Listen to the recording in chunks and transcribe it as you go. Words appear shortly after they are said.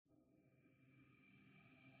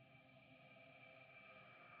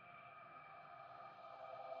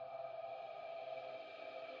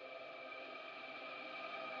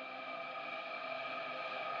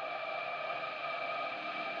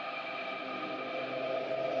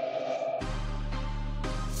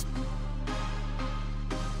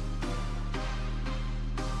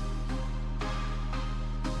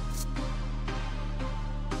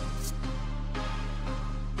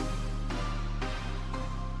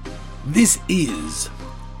This is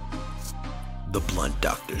the Blunt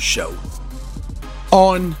Doctor Show.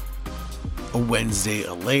 On a Wednesday,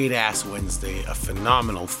 a late-ass Wednesday, a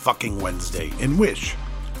phenomenal fucking Wednesday, in which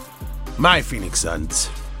my Phoenix Suns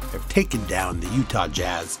have taken down the Utah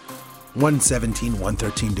Jazz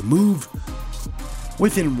 117-113 to move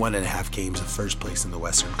within 1.5 games of first place in the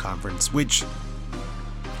Western Conference, which,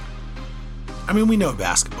 I mean, we know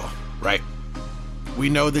basketball, right? We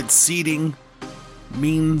know that seeding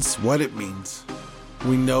means what it means.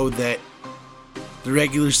 We know that the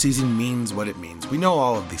regular season means what it means. We know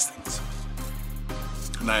all of these things.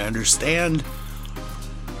 And I understand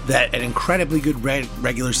that an incredibly good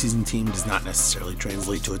regular season team does not necessarily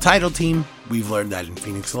translate to a title team. We've learned that in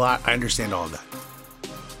Phoenix a lot. I understand all of that.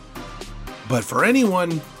 But for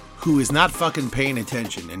anyone who is not fucking paying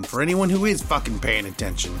attention, and for anyone who is fucking paying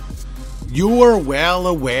attention, you're well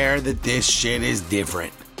aware that this shit is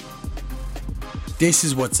different. This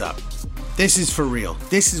is what's up. This is for real.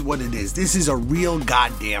 This is what it is. This is a real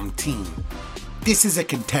goddamn team. This is a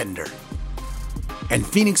contender. And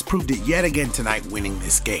Phoenix proved it yet again tonight, winning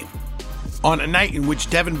this game. On a night in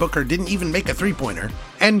which Devin Booker didn't even make a three-pointer.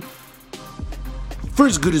 And for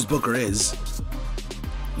as good as Booker is,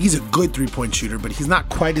 he's a good three-point shooter, but he's not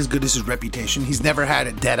quite as good as his reputation. He's never had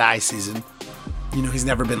a dead-eye season. You know, he's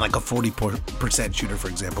never been like a 40% shooter, for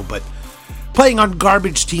example, but playing on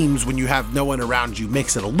garbage teams when you have no one around you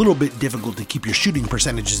makes it a little bit difficult to keep your shooting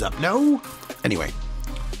percentages up. No? Anyway,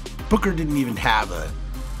 Booker didn't even have a,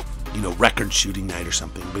 record shooting night or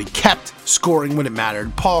something, but he kept scoring when it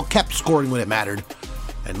mattered. Paul kept scoring when it mattered.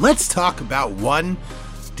 And let's talk about one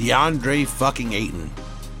DeAndre fucking Ayton.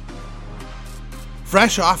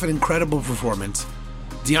 Fresh off an incredible performance,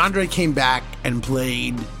 DeAndre came back and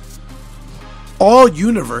played all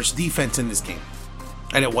universe defense in this game.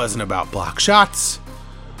 And it wasn't about block shots,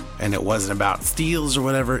 and it wasn't about steals or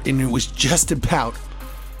whatever, and it was just about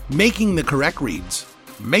making the correct reads,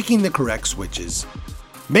 making the correct switches,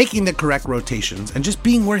 making the correct rotations, and just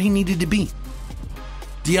being where he needed to be.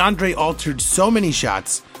 DeAndre altered so many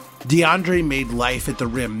shots. DeAndre made life at the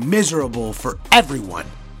rim miserable for everyone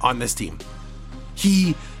on this team.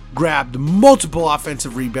 He grabbed multiple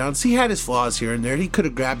offensive rebounds. He had his flaws here and there. He could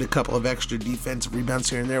have grabbed a couple of extra defensive rebounds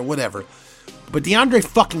here and there, whatever. But DeAndre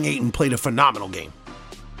fucking Ayton played a phenomenal game.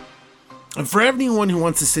 And for everyone who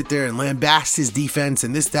wants to sit there and lambast his defense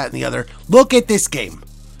and this, that, and the other, look at this game.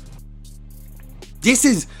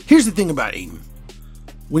 Here's the thing about Ayton.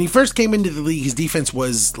 When he first came into the league, his defense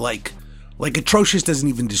was like atrocious doesn't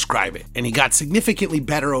even describe it. And he got significantly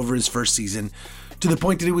better over his first season to the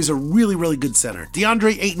point that he was a really, really good center.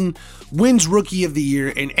 DeAndre Ayton wins Rookie of the Year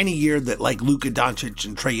in any year that like Luka Doncic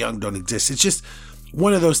and Trae Young don't exist. It's just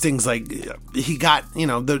one of those things, like, he got,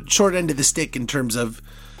 the short end of the stick in terms of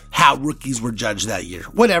how rookies were judged that year.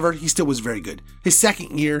 Whatever, he still was very good. His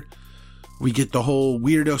second year, we get the whole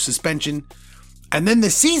weirdo suspension, and then the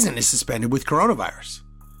season is suspended with coronavirus.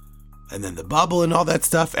 And then the bubble and all that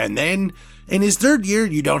stuff, and then in his third year,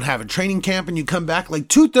 you don't have a training camp, and you come back. Like,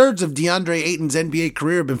 2/3 of DeAndre Ayton's NBA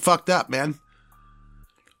career have been fucked up, man.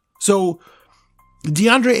 So,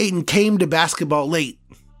 DeAndre Ayton came to basketball late,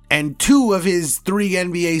 and 2 of his 3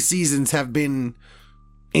 NBA seasons have been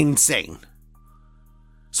insane.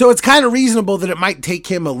 So it's kind of reasonable that it might take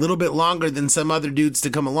him a little bit longer than some other dudes to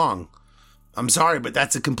come along. I'm sorry, but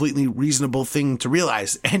that's a completely reasonable thing to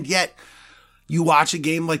realize. And yet, you watch a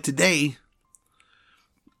game like today,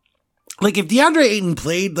 like if DeAndre Ayton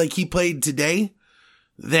played like he played today,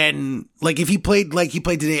 then, like if he played like he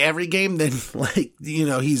played today every game, then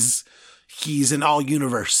he's an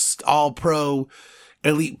all-universe, all-pro,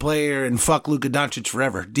 elite player, and fuck Luka Doncic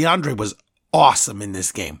forever. DeAndre was awesome in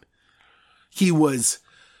this game. He was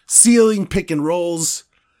sealing pick and rolls.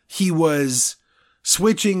 He was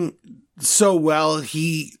switching so well.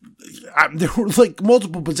 There were like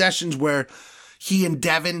multiple possessions where he and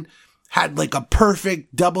Devin had like a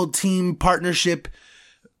perfect double team partnership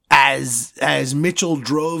as Mitchell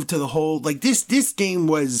drove to the hole. Like this game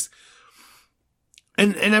was.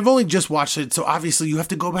 And I've only just watched it, so obviously you have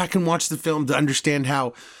to go back and watch the film to understand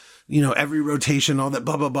how, every rotation, all that,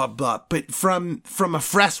 blah, blah, blah, blah. But from a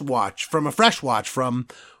fresh watch, from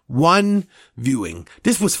one viewing,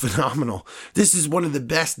 this was phenomenal. This is one of the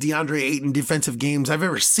best DeAndre Ayton defensive games I've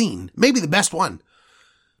ever seen. Maybe the best one.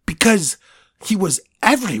 Because he was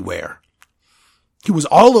everywhere. He was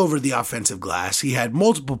all over the offensive glass. He had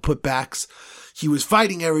multiple putbacks. He was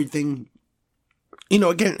fighting everything.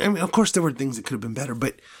 Again, I mean, of course there were things that could have been better,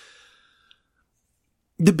 but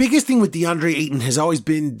the biggest thing with DeAndre Ayton has always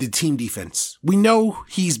been the team defense. We know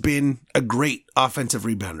he's been a great offensive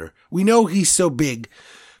rebounder. We know he's so big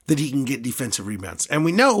that he can get defensive rebounds. And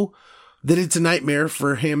we know that it's a nightmare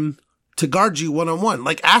for him to guard you one-on-one.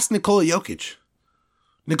 Like, ask Nikola Jokic.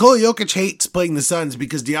 Nikola Jokic hates playing the Suns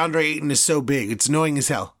because DeAndre Ayton is so big. It's annoying as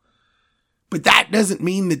hell. But that doesn't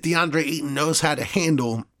mean that DeAndre Ayton knows how to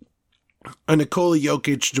handle a Nikola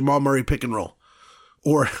Jokic, Jamal Murray pick and roll.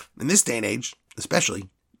 Or, in this day and age, especially,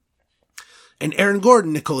 an Aaron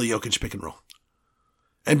Gordon, Nikola Jokic pick and roll.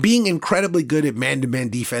 And being incredibly good at man-to-man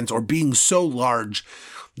defense, or being so large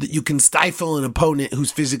that you can stifle an opponent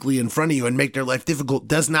who's physically in front of you and make their life difficult,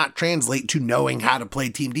 does not translate to knowing how to play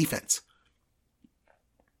team defense.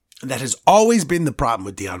 And that has always been the problem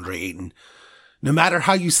with DeAndre Ayton. No matter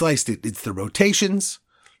how you sliced it, it's the rotations,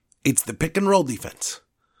 it's the pick and roll defense.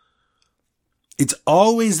 It's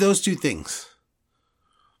always those two things.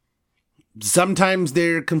 Sometimes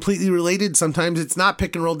they're completely related. Sometimes it's not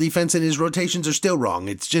pick and roll defense and his rotations are still wrong.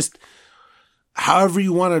 It's just however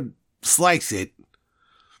you want to slice it.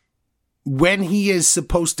 When he is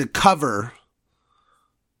supposed to cover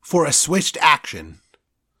for a switched action,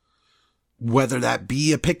 whether that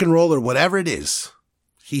be a pick and roll or whatever it is,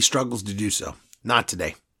 he struggles to do so. Not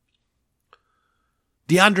today.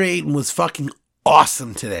 DeAndre Ayton was fucking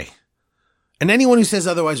awesome today. And anyone who says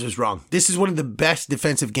otherwise was wrong. This is one of the best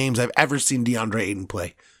defensive games I've ever seen DeAndre Ayton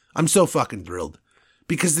play. I'm so fucking thrilled.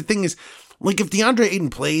 Because the thing is, like, if DeAndre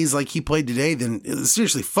Ayton plays like he played today, then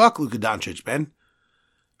seriously, fuck Luka Doncic, man.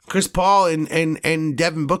 Chris Paul and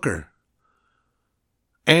Devin Booker.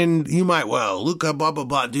 And you might, well, Luka, blah, blah,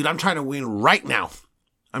 blah. Dude, I'm trying to win right now.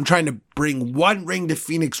 I'm trying to bring one ring to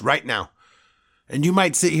Phoenix right now. And you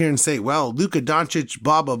might sit here and say, well, Luka Doncic,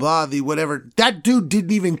 blah, blah, blah, the whatever. That dude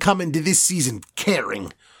didn't even come into this season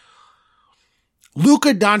caring.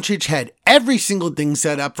 Luka Doncic had every single thing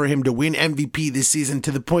set up for him to win MVP this season,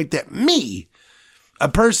 to the point that me, a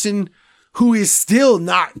person who is still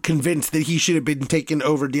not convinced that he should have been taken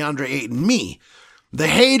over DeAndre Ayton, me, the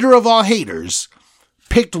hater of all haters,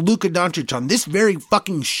 picked Luka Doncic on this very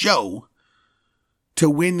fucking show to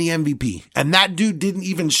win the MVP. And that dude didn't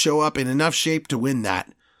even show up in enough shape to win that.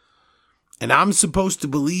 And I'm supposed to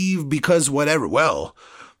believe because whatever. Well,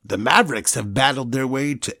 the Mavericks have battled their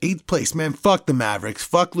way to 8th place. Man, fuck the Mavericks.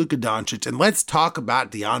 Fuck Luka Doncic. And let's talk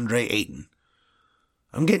about DeAndre Ayton.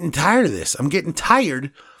 I'm getting tired of this. I'm getting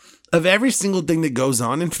tired of every single thing that goes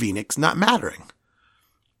on in Phoenix not mattering.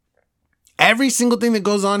 Every single thing that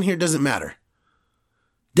goes on here doesn't matter.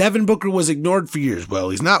 Devin Booker was ignored for years. Well,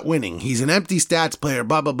 he's not winning. He's an empty stats player,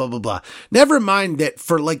 blah, blah, blah, blah, blah. Never mind that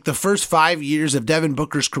for like the first 5 years of Devin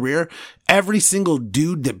Booker's career, every single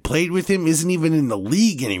dude that played with him isn't even in the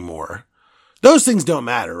league anymore. Those things don't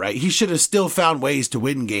matter, right? He should have still found ways to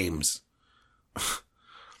win games.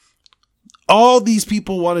 All these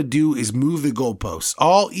people want to do is move the goalposts.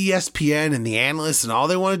 All ESPN and the analysts and all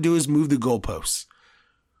they want to do is move the goalposts.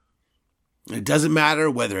 It doesn't matter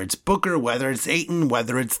whether it's Booker, whether it's Ayton,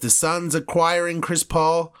 whether it's the Suns acquiring Chris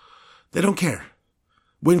Paul. They don't care.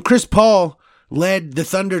 When Chris Paul led the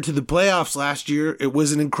Thunder to the playoffs last year, it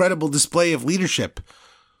was an incredible display of leadership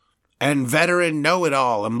and veteran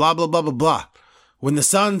know-it-all and blah, blah, blah, blah, blah. When the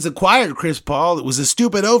Suns acquired Chris Paul, it was a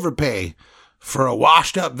stupid overpay for a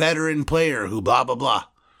washed-up veteran player who blah, blah, blah.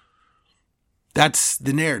 That's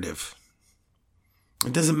the narrative.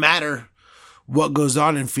 It doesn't matter what goes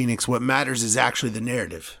on in Phoenix. What matters is actually the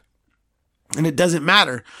narrative. And it doesn't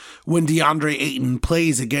matter when DeAndre Ayton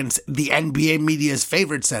plays against the NBA media's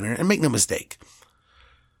favorite center. And make no mistake,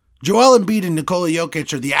 Joel Embiid and Nikola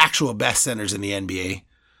Jokic are the actual best centers in the NBA.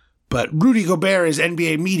 But Rudy Gobert is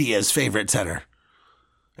NBA media's favorite center.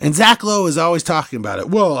 And Zach Lowe is always talking about it.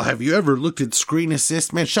 Well, have you ever looked at screen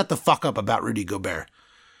assists? Man, shut the fuck up about Rudy Gobert.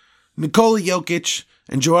 Nikola Jokic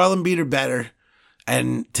and Joel Embiid are better.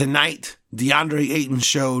 And tonight, DeAndre Ayton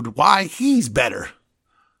showed why he's better.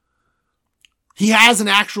 He has an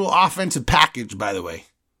actual offensive package, by the way.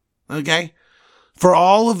 Okay? For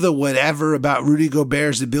all of the whatever about Rudy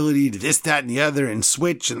Gobert's ability to this, that, and the other, and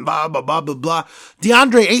switch, and blah, blah, blah, blah, blah,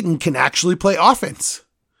 DeAndre Ayton can actually play offense.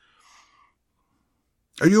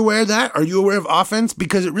 Are you aware of that? Are you aware of offense?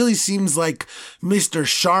 Because it really seems like Mr.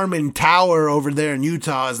 Sharman Tower over there in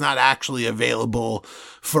Utah is not actually available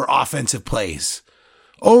for offensive plays.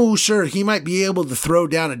 Oh, sure, he might be able to throw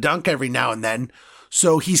down a dunk every now and then.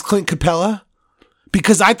 So he's Clint Capella?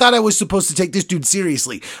 Because I thought I was supposed to take this dude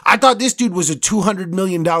seriously. I thought this dude was a $200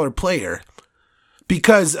 million player.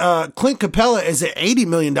 Because Clint Capella is an $80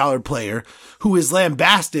 million player who is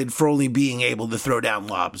lambasted for only being able to throw down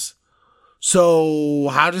lobs. So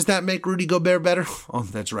how does that make Rudy Gobert better? Oh,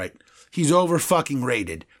 that's right. He's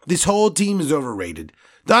over-fucking-rated. This whole team is overrated.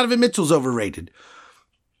 Donovan Mitchell's overrated.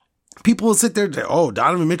 People will sit there and say, oh,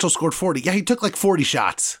 Donovan Mitchell scored 40. Yeah, he took like 40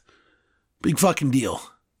 shots. Big fucking deal.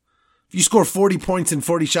 If you score 40 points in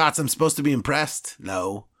 40 shots, I'm supposed to be impressed?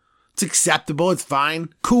 No. It's acceptable. It's fine.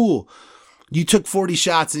 Cool. You took 40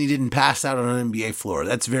 shots and you didn't pass out on an NBA floor.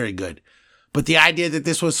 That's very good. But the idea that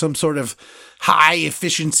this was some sort of high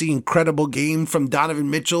efficiency, incredible game from Donovan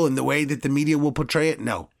Mitchell and the way that the media will portray it,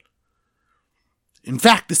 no. In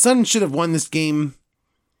fact, the Suns should have won this game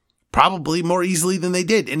probably more easily than they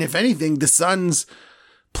did. And if anything, the Suns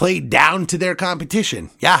played down to their competition.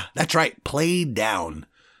 Yeah, that's right. Played down.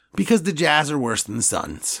 Because the Jazz are worse than the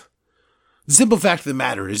Suns. The simple fact of the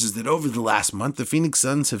matter is that over the last month, the Phoenix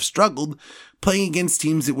Suns have struggled playing against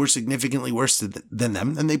teams that were significantly worse than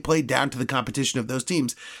them, and they played down to the competition of those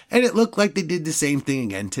teams. And it looked like they did the same thing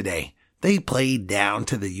again today. They played down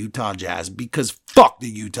to the Utah Jazz because fuck the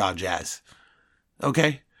Utah Jazz.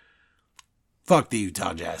 Okay? Fuck the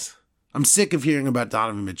Utah Jazz. I'm sick of hearing about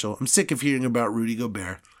Donovan Mitchell. I'm sick of hearing about Rudy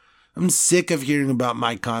Gobert. I'm sick of hearing about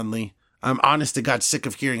Mike Conley. I'm honest to God sick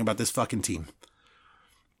of hearing about this fucking team.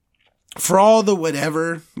 For all the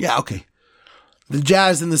whatever, yeah, okay. The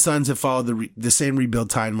Jazz and the Suns have followed the same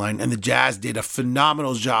rebuild timeline, and the Jazz did a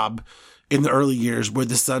phenomenal job in the early years where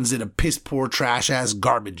the Suns did a piss-poor, trash-ass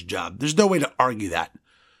garbage job. There's no way to argue that.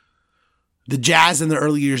 The Jazz in the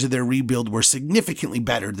early years of their rebuild were significantly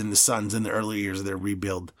better than the Suns in the early years of their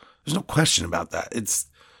rebuild. There's no question about that. It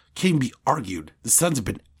can't be argued. The Suns have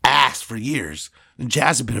been ass for years. The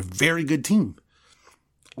Jazz have been a very good team.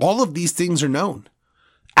 All of these things are known.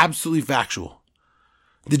 Absolutely factual.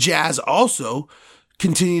 The Jazz also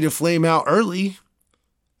continue to flame out early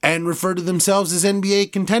and refer to themselves as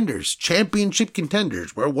NBA contenders, championship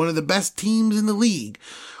contenders. We're one of the best teams in the league.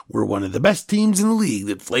 We're one of the best teams in the league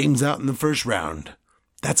that flames out in the first round.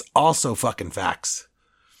 That's also fucking facts.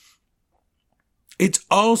 It's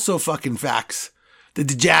also fucking facts that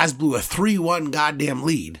the Jazz blew a 3-1 goddamn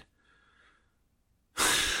lead.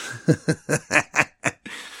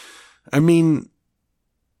 I mean,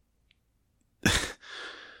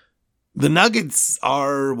 the Nuggets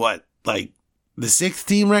are what, like the 6th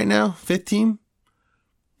team right now? 5th team?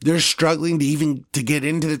 They're struggling to get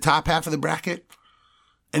into the top half of the bracket.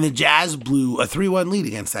 And the Jazz blew a 3-1 lead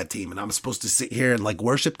against that team. And I'm supposed to sit here and like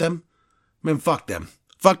worship them? Man, fuck them.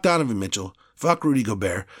 Fuck Donovan Mitchell. Fuck Rudy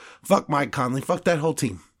Gobert. Fuck Mike Conley. Fuck that whole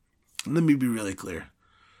team. Let me be really clear.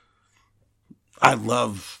 I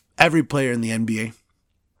love every player in the NBA.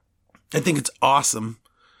 I think it's awesome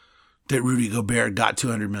that Rudy Gobert got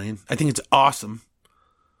 $200 million. I think it's awesome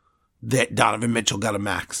that Donovan Mitchell got a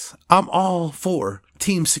max. I'm all for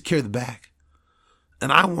teams secure the bag.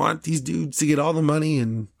 And I want these dudes to get all the money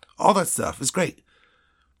and all that stuff. It's great.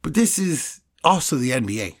 But this is also the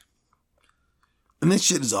NBA. And this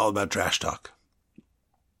shit is all about trash talk.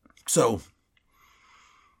 So,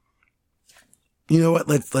 you know what?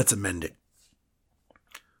 Let's amend it.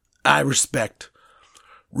 I respect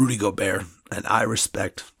Rudy Gobert, and I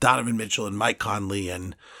respect Donovan Mitchell and Mike Conley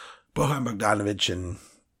and Bojan Bogdanovic and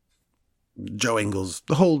Joe Ingles,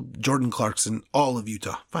 the whole Jordan Clarkson, all of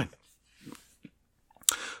Utah. Fine.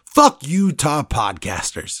 Fuck Utah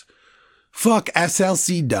podcasters. Fuck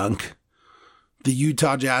SLC Dunk, the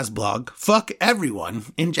Utah Jazz blog. Fuck everyone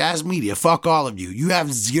in jazz media. Fuck all of you. You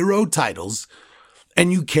have 0 titles,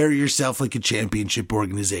 and you carry yourself like a championship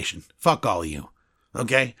organization. Fuck all of you.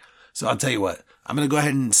 Okay? So I'll tell you what. I'm going to go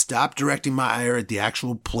ahead and stop directing my ire at the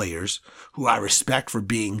actual players who I respect for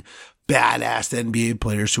being badass NBA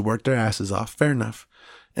players who work their asses off. Fair enough.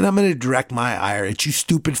 And I'm going to direct my ire at you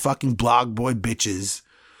stupid fucking blog boy bitches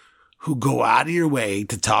who go out of your way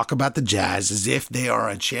to talk about the Jazz as if they are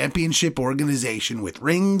a championship organization with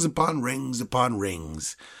rings upon rings upon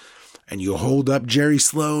rings. And you hold up Jerry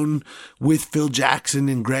Sloan with Phil Jackson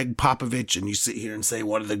and Greg Popovich, and you sit here and say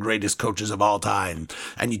one of the greatest coaches of all time.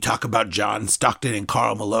 And you talk about John Stockton and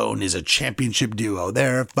Karl Malone is a championship duo.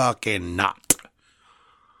 They're fucking not.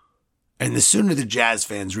 And the sooner the Jazz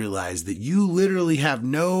fans realize that you literally have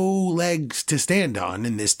no legs to stand on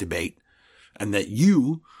in this debate, and that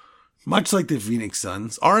you, much like the Phoenix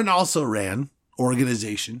Suns, are an also-ran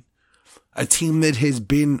organization, a team that has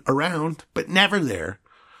been around but never there,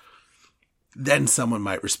 then someone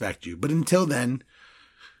might respect you. But until then,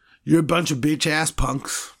 you're a bunch of bitch-ass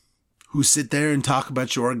punks who sit there and talk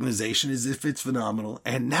about your organization as if it's phenomenal.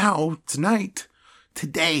 And now, tonight,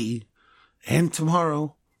 today, and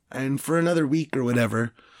tomorrow, and for another week or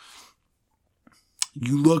whatever,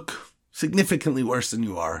 you look significantly worse than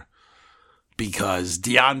you are because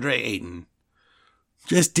DeAndre Ayton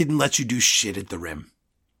just didn't let you do shit at the rim.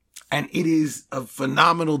 And it is a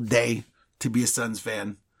phenomenal day to be a Suns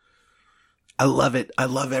fan. I love it. I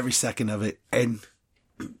love every second of it. And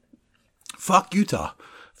Fuck Utah.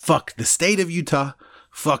 Fuck the state of Utah.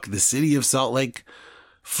 Fuck the city of Salt Lake.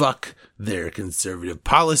 Fuck their conservative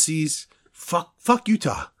policies. Fuck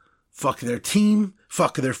Utah. Fuck their team.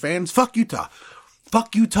 Fuck their fans. Fuck Utah.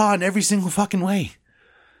 Fuck Utah in every single fucking way.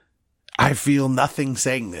 I feel nothing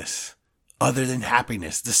saying this other than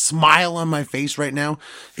happiness. The smile on my face right now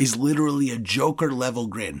is literally a Joker level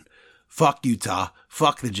grin. Fuck Utah.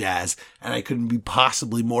 Fuck the Jazz. And I couldn't be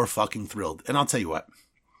possibly more fucking thrilled. And I'll tell you what.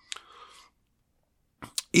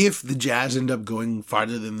 If the Jazz end up going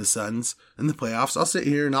farther than the Suns in the playoffs, I'll sit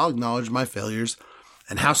here and I'll acknowledge my failures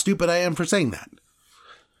and how stupid I am for saying that.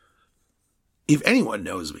 If anyone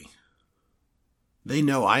knows me, they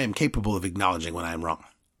know I am capable of acknowledging when I am wrong.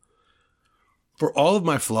 For all of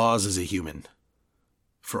my flaws as a human,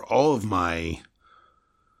 for all my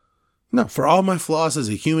flaws as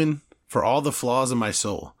a human, for all the flaws in my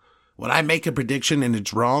soul, when I make a prediction and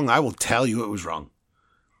it's wrong, I will tell you it was wrong.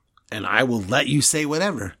 And I will let you say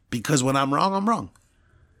whatever, because when I'm wrong, I'm wrong.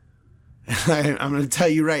 And I'm going to tell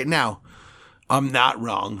you right now, I'm not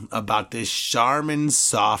wrong about this Charmin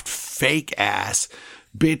soft, fake ass,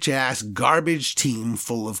 bitch ass, garbage team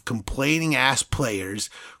full of complaining ass players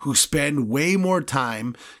who spend way more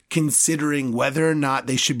time considering whether or not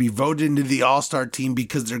they should be voted into the All-Star team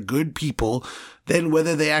because they're good people than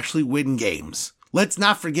whether they actually win games. Let's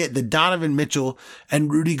not forget that Donovan Mitchell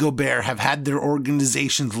and Rudy Gobert have had their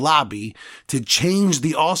organizations lobby to change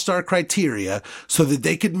the All-Star criteria so that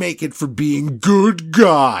they could make it for being good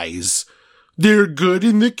guys. They're good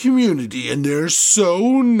in the community and they're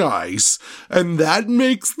so nice, and that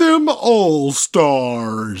makes them All-Stars.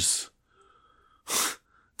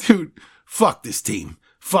 Dude, fuck this team.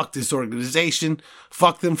 Fuck this organization.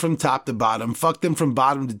 Fuck them from top to bottom. Fuck them from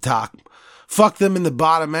bottom to top. Fuck them in the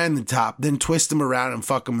bottom and the top, then twist them around and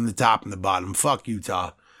fuck them in the top and the bottom. Fuck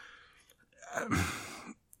Utah.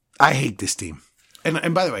 I hate this team.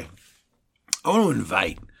 And by the way, I want to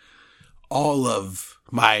invite all of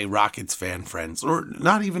my Rockets fan friends, or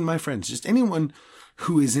not even my friends, just anyone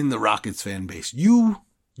who is in the Rockets fan base. You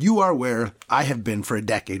are where I have been for a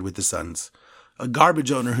decade with the Suns. A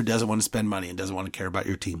garbage owner who doesn't want to spend money and doesn't want to care about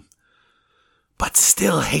your team, but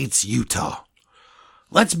still hates Utah.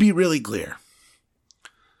 Let's be really clear.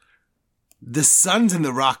 The Suns and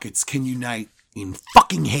the Rockets can unite in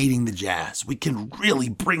fucking hating the Jazz. We can really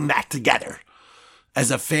bring that together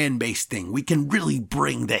as a fan base thing. We can really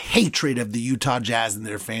bring the hatred of the Utah Jazz and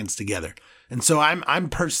their fans together. And so I'm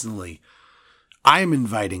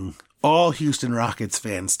inviting all Houston Rockets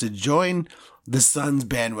fans to join the Suns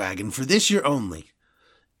bandwagon for this year only,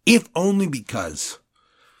 if only because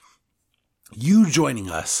you joining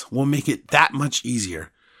us will make it that much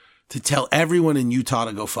easier to tell everyone in Utah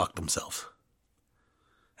to go fuck themselves.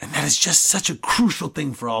 And that is just such a crucial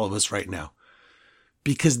thing for all of us right now,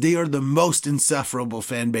 because they are the most insufferable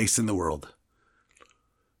fan base in the world.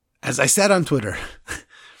 As I said on Twitter,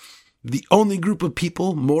 the only group of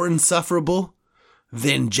people more insufferable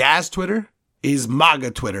than Jazz Twitter is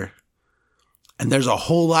MAGA Twitter. And there's a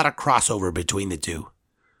whole lot of crossover between the two.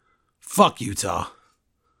 Fuck Utah.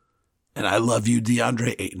 And I love you,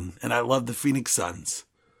 DeAndre Ayton. And I love the Phoenix Suns.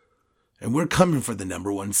 And we're coming for the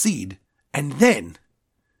number 1 seed. And then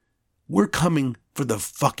we're coming for the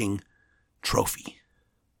fucking trophy.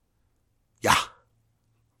 Yeah.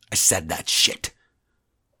 I said that shit.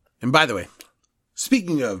 And by the way,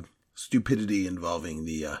 speaking of stupidity involving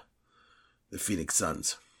the Phoenix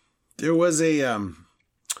Suns, there was a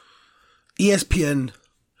ESPN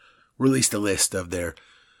released a list of their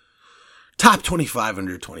top 25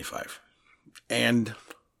 under 25. And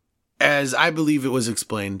as I believe it was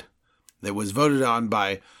explained, that was voted on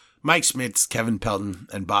by Mike Schmitz, Kevin Pelton,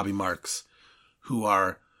 and Bobby Marks, who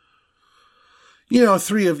are,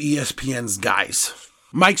 3 of ESPN's guys.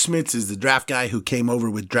 Mike Schmitz is the draft guy who came over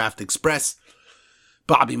with Draft Express.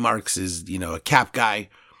 Bobby Marks is, a cap guy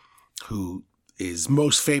who is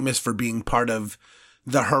most famous for being part of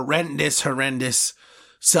the horrendous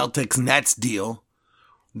Celtics Nets deal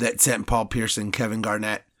that sent Paul Pierce and Kevin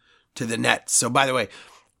Garnett to the Nets. So, by the way,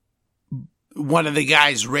 one of the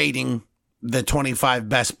guys rating the 25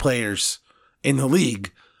 best players in the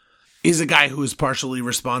league is a guy who is partially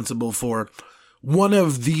responsible for one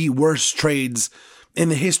of the worst trades in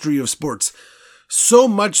the history of sports. So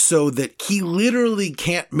much so that he literally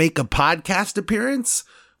can't make a podcast appearance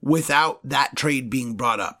without that trade being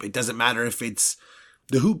brought up. It doesn't matter if it's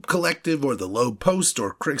the Hoop Collective or the Low Post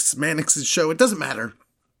or Chris Mannix's show. It doesn't matter.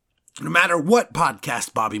 No matter what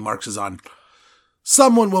podcast Bobby Marks is on,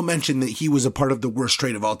 someone will mention that he was a part of the worst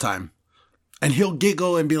trade of all time. And he'll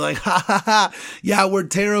giggle and be like, ha ha ha, yeah, we're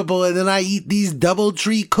terrible. And then I eat these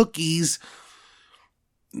DoubleTree cookies.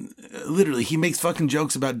 literally, he makes fucking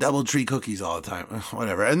jokes about DoubleTree cookies all the time.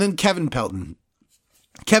 Whatever. And then Kevin Pelton.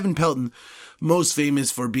 Kevin Pelton, most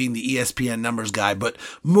famous for being the ESPN numbers guy, but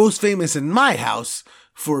most famous in my house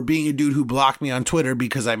for being a dude who blocked me on Twitter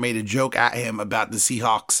because I made a joke at him about the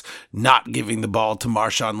Seahawks not giving the ball to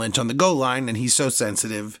Marshawn Lynch on the goal line, and he's so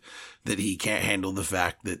sensitive that he can't handle the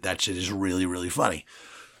fact that that shit is really, really funny.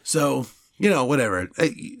 So, whatever.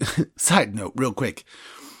 Side note, real quick.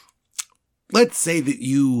 Let's say that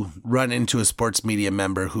you run into a sports media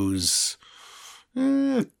member who's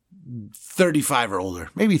 35 or older,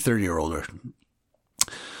 maybe 30 or older.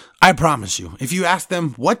 I promise you, if you ask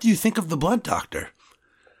them, what do you think of the Blunt Doctor?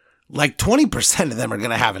 Like 20% of them are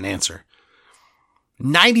going to have an answer.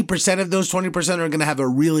 90% of those 20% are going to have a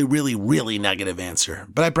really, really, really negative answer.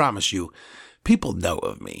 But I promise you, people know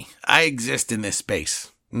of me. I exist in this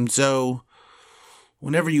space. And so,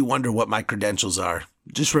 whenever you wonder what my credentials are,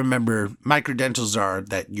 just remember my credentials are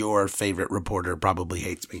that your favorite reporter probably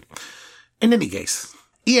hates me. In any case,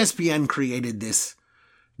 ESPN created this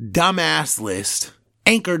dumbass list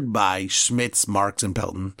anchored by Schmitz, Marks, and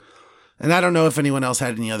Pelton. And I don't know if anyone else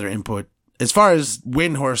had any other input. As far as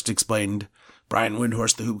Windhorst explained, Brian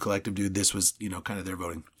Windhorst, the Hoop Collective dude, this was, kind of their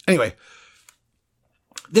voting. Anyway,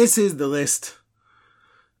 this is the list.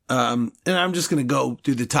 And I'm just going to go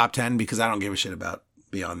through the top 10 because I don't give a shit about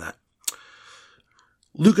beyond that.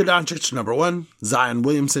 Luka Doncic, number 1. Zion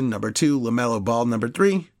Williamson, number 2. LaMelo Ball, number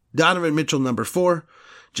 3. Donovan Mitchell, number 4.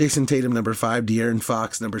 Jason Tatum, number 5. De'Aaron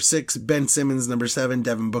Fox, number 6. Ben Simmons, number 7.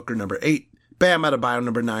 Devin Booker, number 8. Bam Adebayo,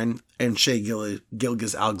 number 9. And Shai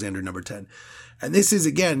Gilgeous-Alexander, number 10. And this is,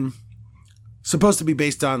 again, supposed to be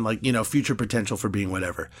based on, future potential for being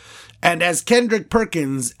whatever. And as Kendrick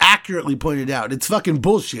Perkins accurately pointed out, it's fucking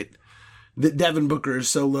bullshit that Devin Booker is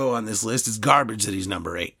so low on this list. It's garbage that he's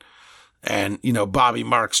number 8. And, Bobby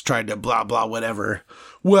Marks tried to blah, blah, whatever.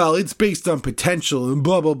 Well, it's based on potential and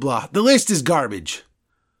blah, blah, blah. The list is garbage.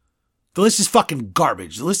 The list is fucking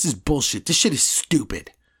garbage. The list is bullshit. This shit is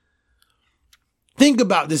stupid. Think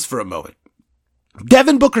about this for a moment.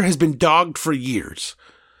 Devin Booker has been dogged for years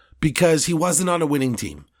because he wasn't on a winning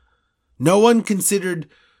team. No one considered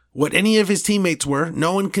what any of his teammates were.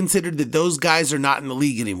 No one considered that those guys are not in the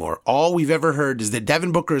league anymore. All we've ever heard is that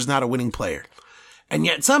Devin Booker is not a winning player. And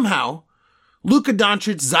yet somehow, Luka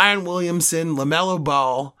Doncic, Zion Williamson, LaMelo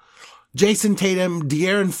Ball, Jason Tatum,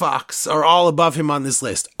 De'Aaron Fox are all above him on this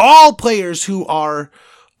list. All players who are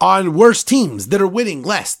on worse teams that are winning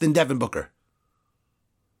less than Devin Booker.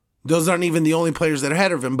 Those aren't even the only players that are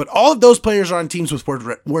ahead of him, but all of those players are on teams with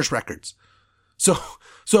worse records.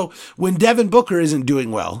 So when Devin Booker isn't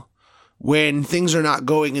doing well, when things are not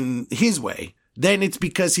going in his way, then it's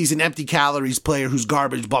because he's an empty calories player who's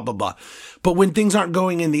garbage, blah, blah, blah. But when things aren't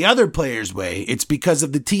going in the other player's way, it's because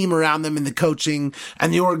of the team around them and the coaching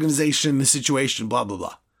and the organization, the situation, blah, blah,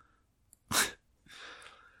 blah.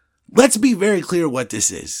 Let's be very clear what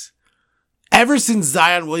this is. Ever since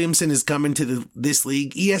Zion Williamson has come into this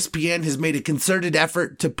league, ESPN has made a concerted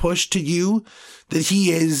effort to push to you that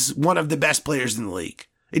he is one of the best players in the league.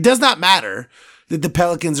 It does not matter that the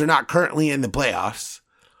Pelicans are not currently in the playoffs.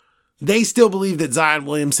 They still believe that Zion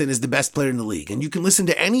Williamson is the best player in the league. And you can listen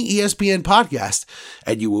to any ESPN podcast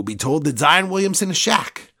and you will be told that Zion Williamson is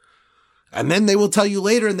Shaq. And then they will tell you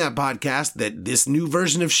later in that podcast that this new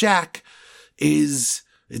version of Shaq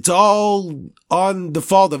it's all on the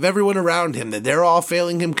fault of everyone around him, that they're all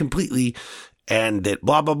failing him completely, and that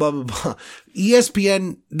blah, blah, blah, blah, blah.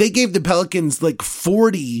 ESPN, they gave the Pelicans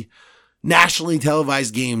 40 nationally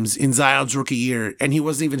televised games in Zion's rookie year, and he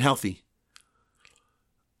wasn't even healthy.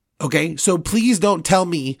 Okay, so please don't tell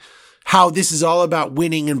me how this is all about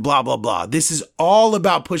winning and blah, blah, blah. This is all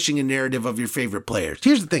about pushing a narrative of your favorite players.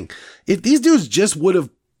 Here's the thing. If these dudes just would have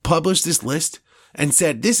published this list and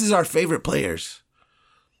said, this is our favorite players,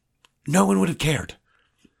 no one would have cared.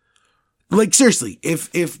 Seriously,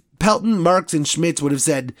 if Pelton, Marks, and Schmitz would have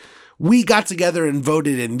said, we got together and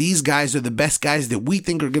voted and these guys are the best guys that we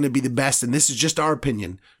think are going to be the best and this is just our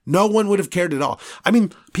opinion, no one would have cared at all. I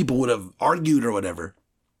mean, people would have argued or whatever,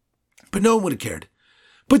 but no one would have cared.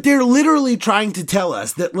 But they're literally trying to tell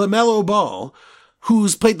us that LaMelo Ball,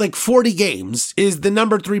 who's played 40 games, is the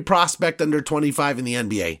number 3 prospect under 25 in the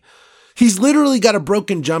NBA. He's literally got a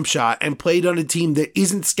broken jump shot and played on a team that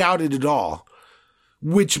isn't scouted at all,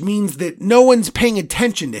 which means that no one's paying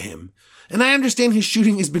attention to him. And I understand his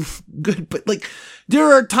shooting has been good, but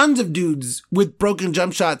there are tons of dudes with broken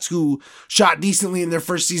jump shots who shot decently in their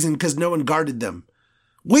first season because no one guarded them.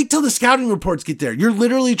 Wait till the scouting reports get there. You're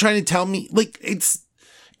literally trying to tell me,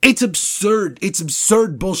 it's absurd. It's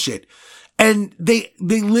absurd bullshit. And they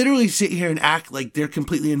literally sit here and act like they're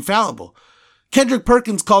completely infallible. Kendrick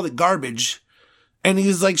Perkins called it garbage. And he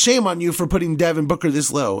was like, shame on you for putting Devin Booker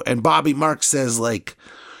this low. And Bobby Marks says, like,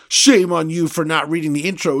 shame on you for not reading the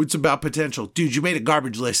intro. It's about potential. Dude, you made a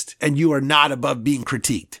garbage list and you are not above being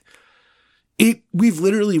critiqued. We've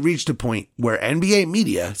literally reached a point where NBA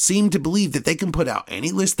media seem to believe that they can put out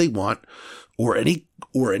any list they want or any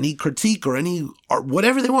critique or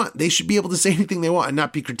whatever they want. They should be able to say anything they want and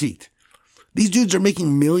not be critiqued. These dudes are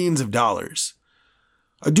making millions of dollars.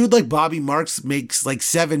 A dude like Bobby Marks makes like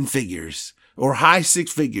 7 figures or high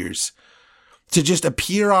 6 figures to just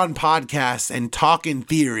appear on podcasts and talk in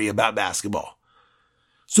theory about basketball.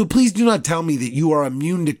 So please do not tell me that you are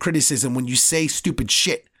immune to criticism when you say stupid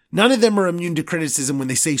shit. None of them are immune to criticism when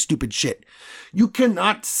they say stupid shit. You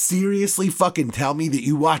cannot seriously fucking tell me that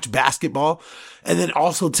you watch basketball and then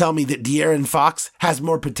also tell me that De'Aaron Fox has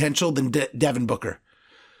more potential than Devin Booker.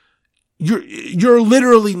 You're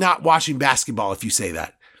literally not watching basketball if you say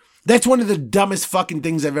that. That's one of the dumbest fucking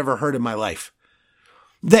things I've ever heard in my life.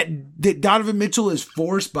 That Donovan Mitchell is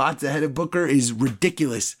 4 spots ahead of Booker is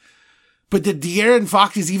ridiculous. But that De'Aaron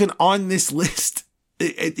Fox is even on this list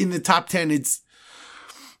in the top 10, it's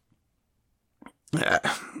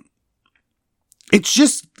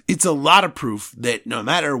a lot of proof that no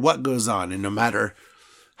matter what goes on and no matter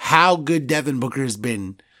how good Devin Booker has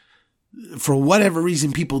been, for whatever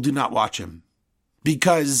reason, people do not watch him.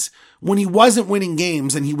 Because when he wasn't winning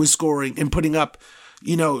games and he was scoring and putting up,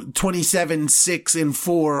 27, 6, and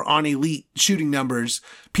 4 on elite shooting numbers,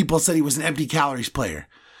 people said he was an empty calories player.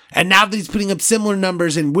 And now that he's putting up similar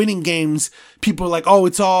numbers and winning games, people are like, oh,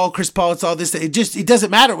 it's all Chris Paul, it's all this. It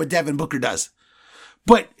doesn't matter what Devin Booker does.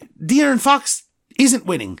 But De'Aaron Fox isn't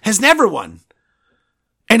winning, has never won,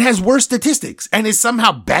 and has worse statistics, and is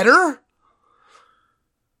somehow better?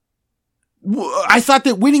 I thought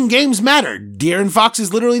that winning games mattered. De'Aaron Fox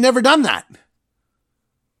has literally never done that.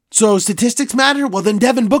 So statistics matter? Well, then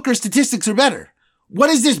Devin Booker's statistics are better. What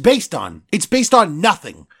is this based on? It's based on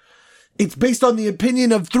nothing. It's based on the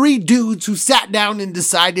opinion of 3 dudes who sat down and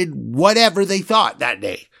decided whatever they thought that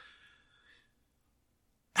day.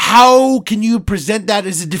 How can you present that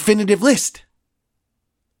as a definitive list?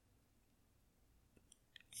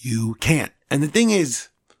 You can't. And the thing is,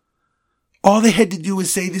 all they had to do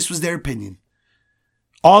was say this was their opinion.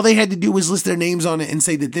 All they had to do was list their names on it and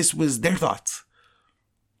say that this was their thoughts.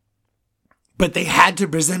 But they had to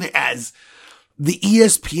present it as the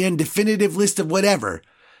ESPN definitive list of whatever.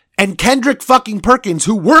 And Kendrick fucking Perkins,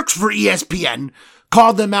 who works for ESPN,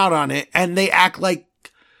 called them out on it, and they act like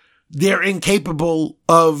they're incapable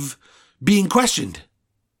of being questioned.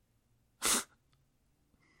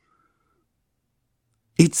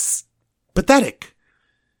 It's pathetic.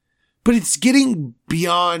 But it's getting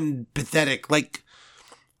beyond pathetic. Like,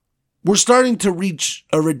 we're starting to reach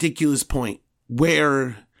a ridiculous point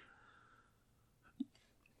where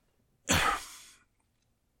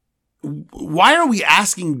why are we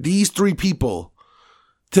asking these 3 people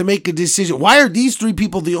to make a decision? Why are these 3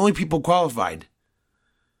 people the only people qualified?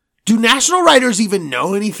 Do national writers even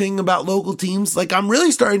know anything about local teams? Like, I'm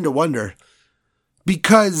really starting to wonder,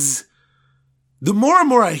 because the more and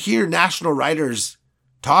more I hear national writers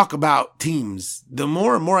talk about teams, the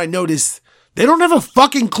more and more I notice they don't have a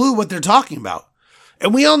fucking clue what they're talking about.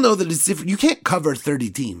 And we all know that it's different. You can't cover 30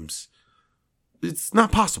 teams. It's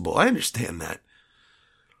not possible. I understand that.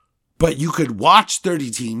 But you could watch 30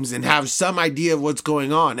 teams and have some idea of what's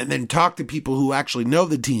going on and then talk to people who actually know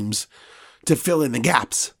the teams to fill in the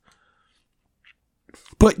gaps.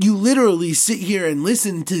 But you literally sit here and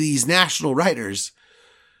listen to these national writers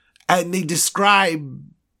and they describe,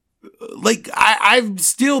 like, I've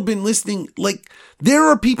still been listening. Like, there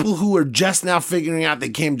are people who are just now figuring out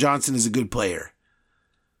that Cam Johnson is a good player.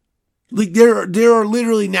 Like, there are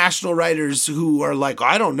literally national writers who are like,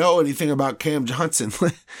 I don't know anything about Cam Johnson.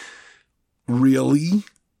 Really?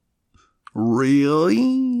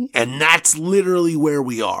 Really? And that's literally where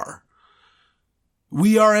we are.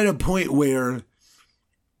 We are at a point where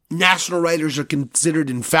national writers are considered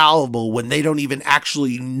infallible when they don't even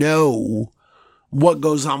actually know what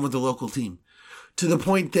goes on with the local team. To the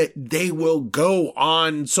point that they will go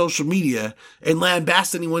on social media and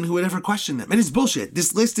lambast anyone who would ever question them. And it's bullshit.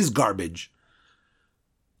 This list is garbage.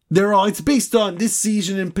 It's based on this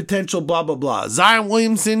season and potential, blah, blah, blah. Zion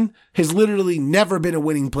Williamson has literally never been a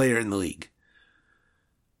winning player in the league.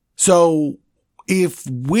 So if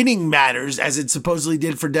winning matters, as it supposedly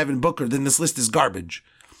did for Devin Booker, then this list is garbage.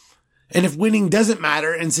 And if winning doesn't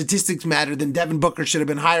matter and statistics matter, then Devin Booker should have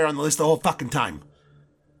been higher on the list the whole fucking time.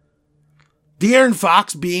 De'Aaron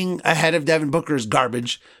Fox being ahead of Devin Booker is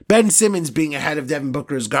garbage. Ben Simmons being ahead of Devin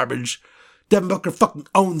Booker is garbage. Devin Booker fucking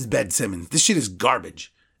owns Ben Simmons. This shit is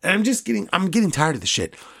garbage. And I'm getting tired of the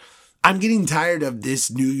shit. I'm getting tired of this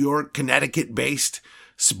New York, Connecticut-based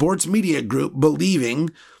sports media group believing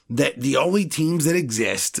that the only teams that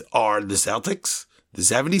exist are the Celtics, the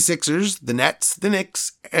 76ers, the Nets, the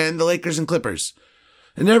Knicks, and the Lakers and Clippers.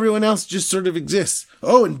 And everyone else just sort of exists.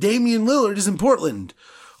 Oh, and Damian Lillard is in Portland.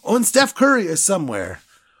 Oh, and Steph Curry is somewhere.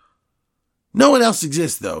 No one else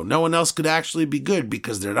exists, though. No one else could actually be good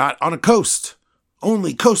because they're not on a coast.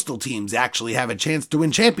 Only coastal teams actually have a chance to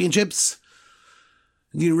win championships.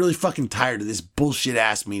 I'm getting really fucking tired of this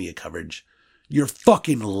bullshit-ass media coverage. You're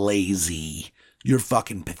fucking lazy. You're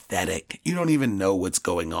fucking pathetic. You don't even know what's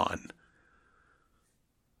going on.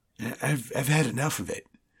 I've had enough of it.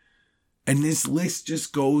 And this list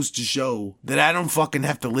just goes to show that I don't fucking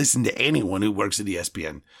have to listen to anyone who works at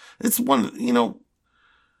ESPN. It's one,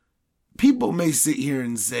 people may sit here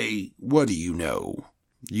and say, what do you know?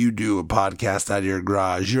 You do a podcast out of your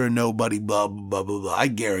garage. You're a nobody, blah, blah, blah, blah. I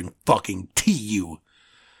guarantee you.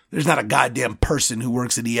 There's not a goddamn person who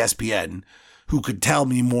works at ESPN who could tell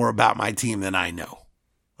me more about my team than I know.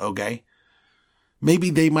 Okay?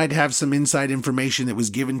 Maybe they might have some inside information that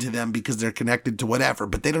was given to them because they're connected to whatever,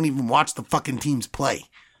 but they don't even watch the fucking teams play.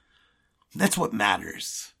 That's what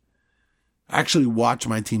matters. Actually watch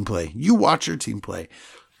my team play. You watch your team play.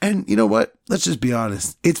 And you know what? Let's just be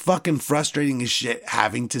honest. It's fucking frustrating as shit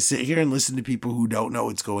having to sit here and listen to people who don't know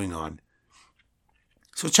what's going on.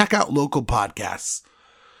 So check out local podcasts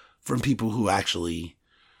from people who actually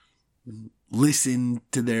listen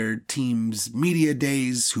to their team's media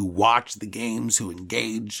days, who watch the games, who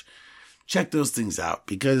engage. Check those things out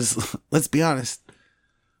because, let's be honest,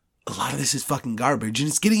 a lot of this is fucking garbage and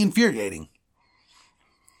it's getting infuriating.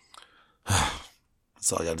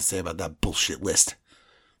 That's all I got to say about that bullshit list.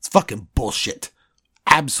 It's fucking bullshit.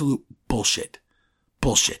 Absolute bullshit.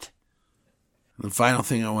 Bullshit. And the final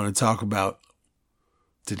thing I want to talk about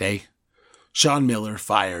today, Sean Miller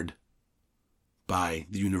fired by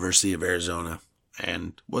the University of Arizona.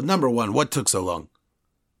 And, well, number one, what took so long?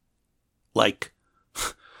 Like,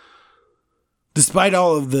 despite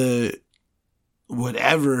all of the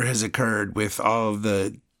whatever has occurred with all of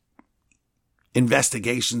the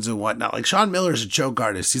investigations and whatnot, like, Sean Miller is a choke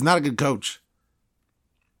artist. He's not a good coach.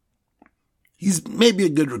 He's maybe a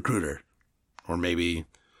good recruiter. Or maybe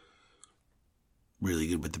really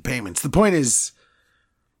good with the payments. The point is,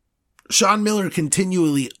 Sean Miller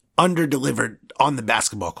continually under-delivered on the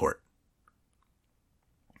basketball court.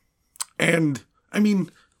 And, I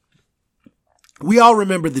mean, we all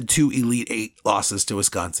remember the 2 Elite Eight losses to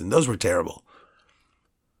Wisconsin. Those were terrible.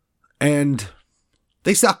 And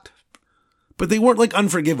they sucked. But they weren't, like,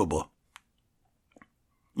 unforgivable.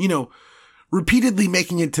 Repeatedly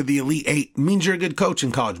making it to the Elite Eight means you're a good coach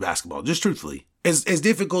in college basketball, just truthfully. As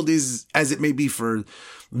difficult as it may be for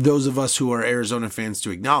those of us who are Arizona fans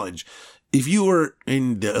to acknowledge, if you were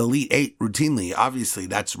in the Elite Eight routinely, obviously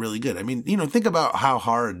that's really good. I mean, think about how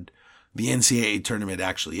hard the NCAA tournament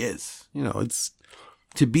actually is. It's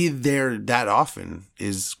to be there that often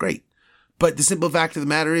is great. But the simple fact of the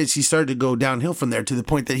matter is he started to go downhill from there to the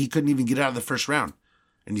point that he couldn't even get out of the first round.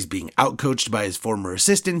 And he's being outcoached by his former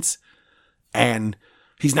assistants. And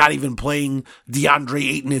he's not even playing DeAndre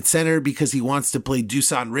Ayton at center because he wants to play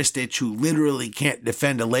Dusan Ristic, who literally can't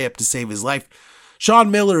defend a layup to save his life.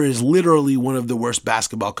 Sean Miller is literally one of the worst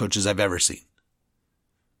basketball coaches I've ever seen.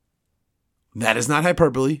 That is not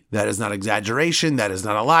hyperbole. That is not exaggeration. That is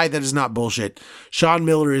not a lie. That is not bullshit. Sean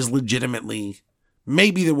Miller is legitimately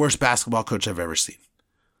maybe the worst basketball coach I've ever seen.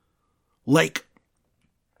 Like,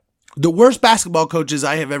 the worst basketball coaches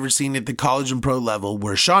I have ever seen at the college and pro level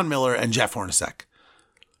were Sean Miller and Jeff Hornacek.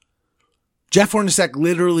 Jeff Hornacek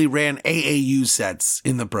literally ran AAU sets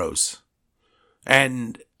in the pros.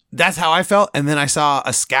 And that's how I felt. And then I saw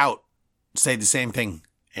a scout say the same thing.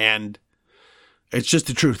 And it's just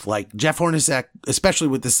the truth. Like, Jeff Hornacek, especially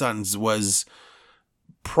with the Suns, was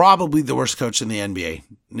probably the worst coach in the NBA.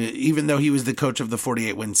 Even though he was the coach of the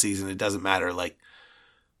 48-win season, it doesn't matter. Like,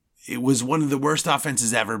 it was one of the worst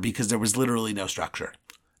offenses ever because there was literally no structure.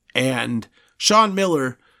 And Sean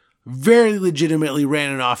Miller very legitimately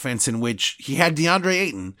ran an offense in which he had DeAndre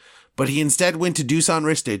Ayton, but he instead went to Dusan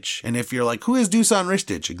Ristic. And if you're like, who is Dusan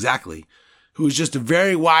Ristic? Exactly. Who is just a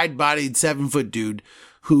very wide-bodied 7-foot dude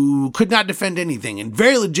who could not defend anything and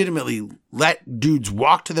very legitimately let dudes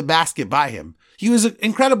walk to the basket by him. He was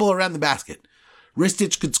incredible around the basket.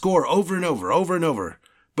 Ristic could score over and over,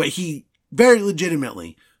 but he very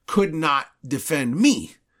legitimately could not defend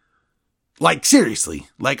me. Like, seriously.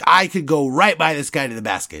 Like, I could go right by this guy to the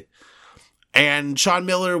basket. And Sean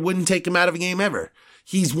Miller wouldn't take him out of a game ever.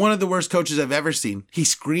 He's one of the worst coaches I've ever seen. He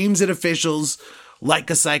screams at officials like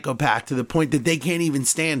a psychopath to the point that they can't even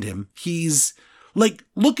stand him. He's like,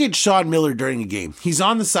 look at Sean Miller during a game. He's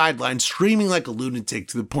on the sideline screaming like a lunatic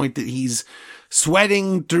to the point that he's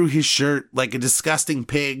sweating through his shirt like a disgusting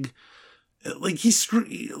pig. Like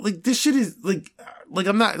like this shit is like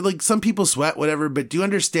I'm not like, some people sweat, whatever, but do you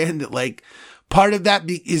understand that like part of that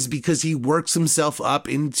is because he works himself up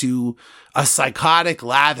into a psychotic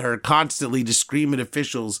lather constantly to scream at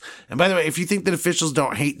officials. And by the way, if you think that officials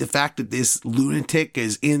don't hate the fact that this lunatic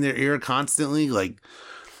is in their ear constantly, like,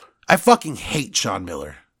 I fucking hate Sean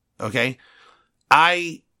Miller. Okay.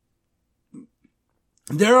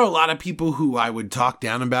 There are a lot of people who I would talk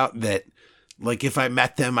down about that, like, if I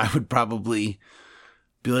met them, I would probably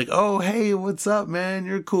be like, oh, hey, what's up, man?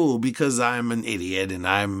 You're cool, because I'm an idiot and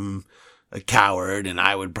I'm a coward and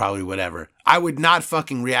I would probably whatever. I would not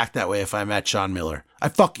fucking react that way if I met Sean Miller. I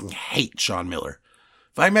fucking hate Sean Miller.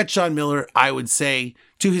 If I met Sean Miller, I would say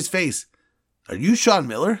to his face, are you Sean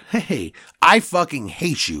Miller? Hey, I fucking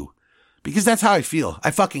hate you. Because that's how I feel.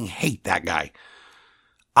 I fucking hate that guy.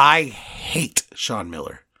 I hate Sean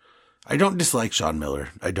Miller. I don't dislike Sean Miller.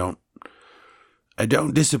 I don't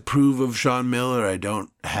disapprove of Sean Miller. I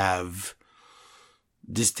don't have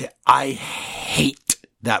I hate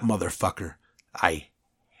that motherfucker. I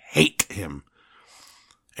hate him.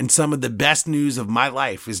 And some of the best news of my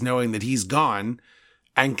life is knowing that he's gone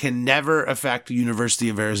and can never affect University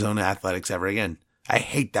of Arizona athletics ever again. I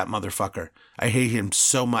hate that motherfucker. I hate him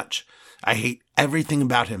so much. I hate everything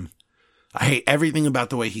about him. I hate everything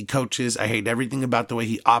about the way he coaches. I hate everything about the way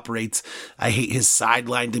he operates. I hate his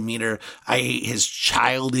sideline demeanor. I hate his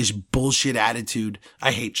childish bullshit attitude.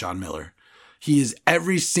 I hate Sean Miller. He is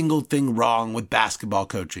every single thing wrong with basketball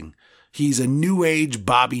coaching. He's a new age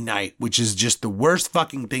Bobby Knight, which is just the worst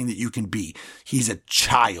fucking thing that you can be. He's a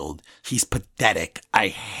child. He's pathetic. I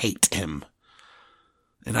hate him.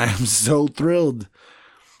 And I am so thrilled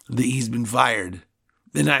that he's been fired.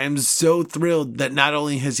 And I am so thrilled that not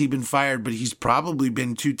only has he been fired, but he's probably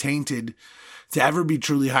been too tainted to ever be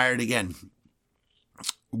truly hired again.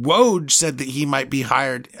 Woj said that he might be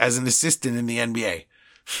hired as an assistant in the NBA.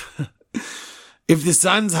 If the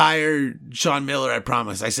Suns hire Sean Miller, I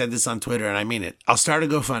promise, I said this on Twitter and I mean it, I'll start a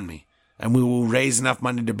GoFundMe and we will raise enough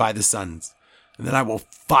money to buy the Suns. And then I will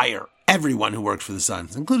fire everyone who works for the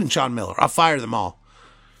Suns, including Sean Miller. I'll fire them all.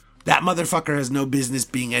 That motherfucker has no business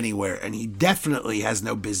being anywhere, and he definitely has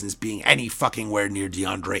no business being any fucking where near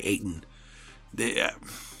DeAndre Ayton.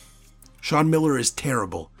 Sean Miller is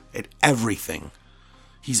terrible at everything.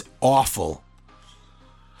 He's awful.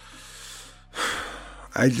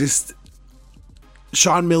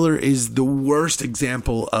 Sean Miller is the worst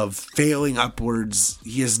example of failing upwards.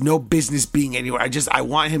 He has no business being anywhere. I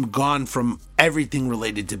want him gone from everything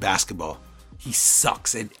related to basketball. He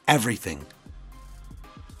sucks at everything.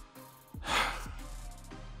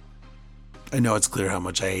 I know it's clear how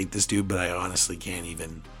much I hate this dude, but I honestly can't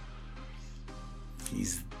even.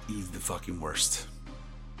 He's the fucking worst.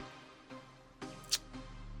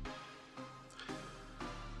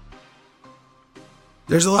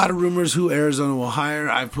 There's a lot of rumors who Arizona will hire.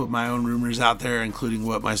 I've put my own rumors out there, including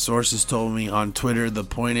what my sources told me on Twitter. The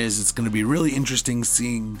point is, it's going to be really interesting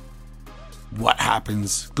seeing what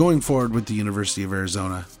happens going forward with the University of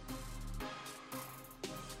Arizona.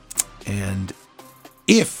 And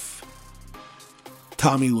if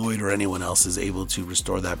Tommy Lloyd or anyone else is able to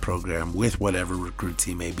restore that program with whatever recruits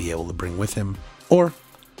he may be able to bring with him, or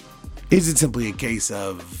is it simply a case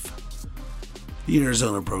of the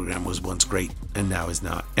Arizona program was once great and now is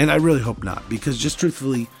not? And I really hope not, because just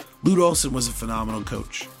truthfully, Lute Olson was a phenomenal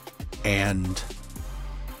coach and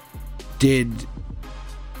did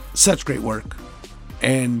such great work.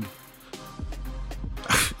 And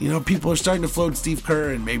you know, people are starting to float Steve Kerr,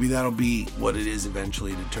 and maybe that'll be what it is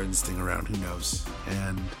eventually to turn this thing around. Who knows?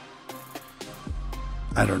 And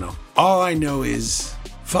I don't know. All I know is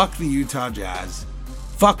fuck the Utah Jazz,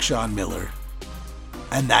 fuck Sean Miller,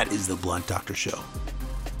 and that is the Blunt Doctor Show.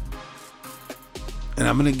 And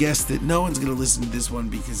I'm going to guess that no one's going to listen to this one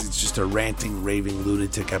because it's just a ranting, raving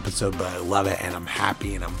lunatic episode, but I love it, and I'm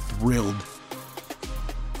happy, and I'm thrilled.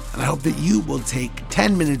 And I hope that you will take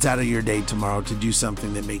 10 minutes out of your day tomorrow to do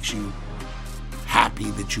something that makes you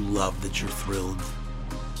happy, that you love, that you're thrilled.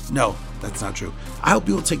 No, that's not true. I hope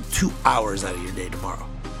you will take 2 hours out of your day tomorrow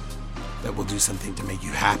that will do something to make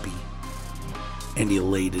you happy and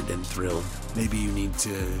elated and thrilled. Maybe you need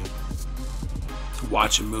to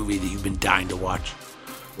watch a movie that you've been dying to watch.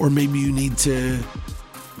 Or maybe you need to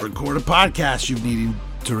record a podcast you've needed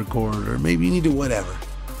to record. Or maybe you need to whatever.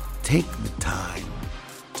 Take the time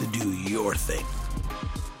to do your thing,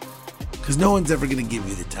 because no one's ever going to give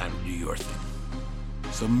you the time to do your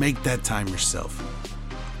thing. So make that time yourself.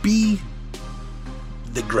 Be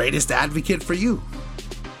the greatest advocate for you.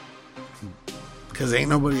 Because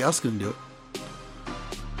ain't nobody else gonna do it.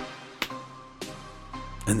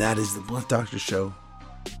 And that is the Blunt Doctor Show.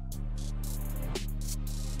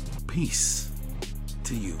 Peace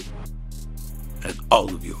to you and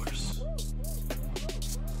all of yours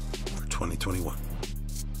for 2021.